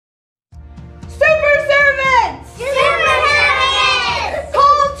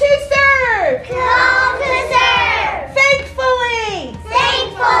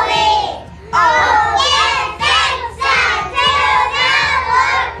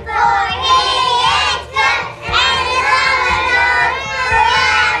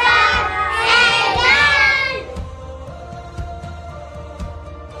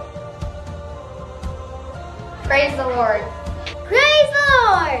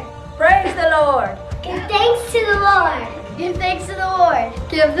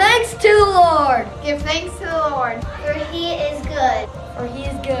to the Lord. Give thanks to the Lord. For he is good. For he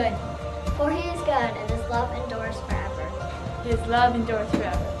is good. For he is good, and his love endures forever. His love endures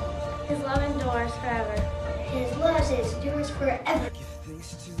forever. His love endures forever. His love endures forever.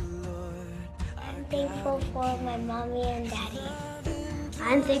 I'm thankful for my mommy and daddy.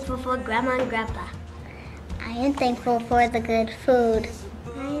 I'm thankful for grandma and grandpa. I am thankful for the good food.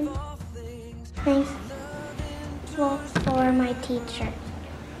 I'm thankful for my teacher.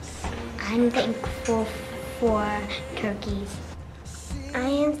 I'm thankful for turkeys. I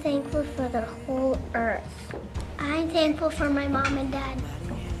am thankful for the whole earth. I'm thankful for my mom and dad.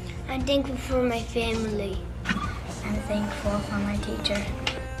 I'm thankful for my family. I'm thankful for my teacher.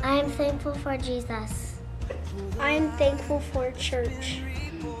 I am thankful for Jesus. I am thankful for church.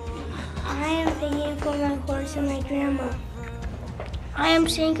 I am thankful for my horse and my grandma. I am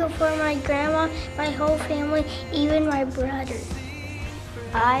thankful for my grandma, my whole family, even my brother.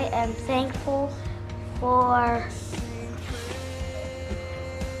 I am thankful for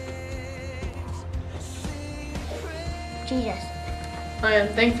Jesus. I am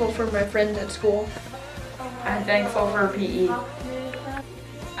thankful for my friends at school. I'm thankful for PE.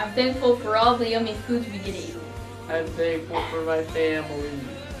 I'm thankful for all the yummy foods we get to eat. I'm thankful for my family.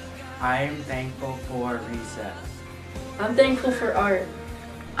 I am thankful for recess. I'm thankful for art.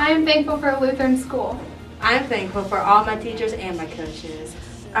 I am thankful for Lutheran school. I'm thankful for all my teachers and my coaches.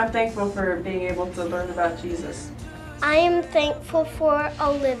 I'm thankful for being able to learn about Jesus. I am thankful for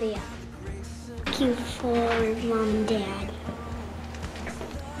Olivia. Thank you for mom and dad.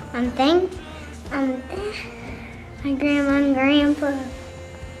 I'm thankful my grandma and grandpa.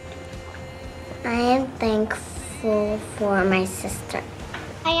 I am thankful for my sister.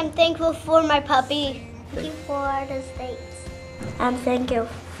 I am thankful for my puppy. Thank you for the States. I'm thankful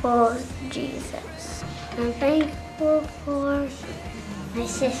for Jesus. I'm thankful for my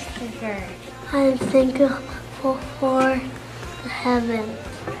sister. I'm thankful for heaven.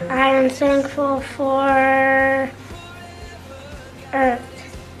 I am thankful for earth.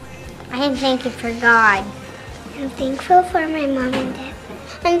 I am thankful for God. I'm thankful for my mom and dad.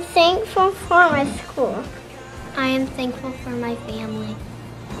 I'm thankful for my school. I am thankful for my family.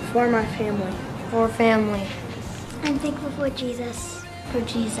 For my family. For family. I'm thankful for Jesus. For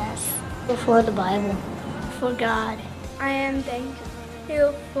Jesus. For the Bible. For God. I am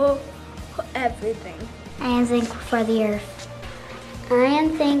thankful for everything. I am thankful for the earth. I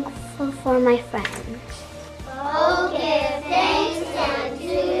am thankful for my friends. Oh, give thanks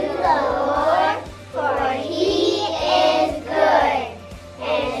unto the Lord, for he is good,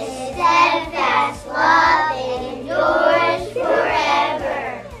 and his steadfast love endures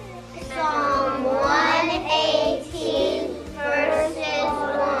forever. Psalm 118, verses 1.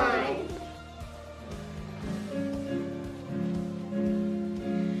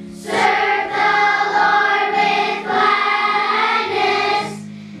 Serve the Lord with gladness.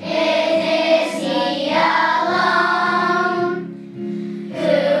 It is he alone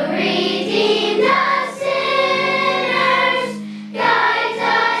who redeemed us sinners, guides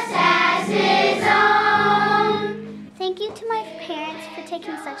us as his own. Thank you to my parents for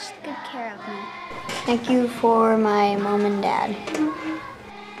taking such good care of me. Thank you for my mom and dad.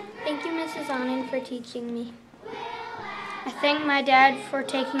 Thank you, Mrs. Anand, for teaching me. I thank my dad for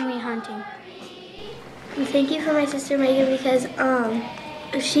taking me hunting. And thank you for my sister Megan because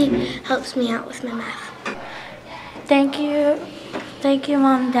she helps me out with my math. Thank you,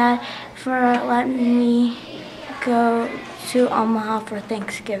 Mom and Dad, for letting me go to Omaha for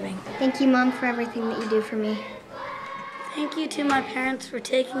Thanksgiving. Thank you, Mom, for everything that you do for me. Thank you to my parents for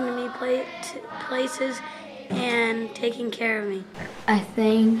taking me places and taking care of me. I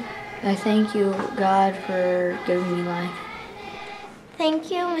thank you, God, for giving me life.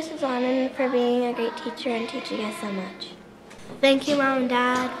 Thank you, Mrs. Anand, for being a great teacher and teaching us so much. Thank you, Mom and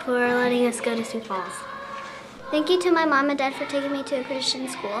Dad, for letting us go to Sioux Falls. Thank you to my mom and dad for taking me to a Christian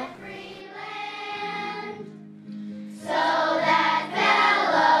school.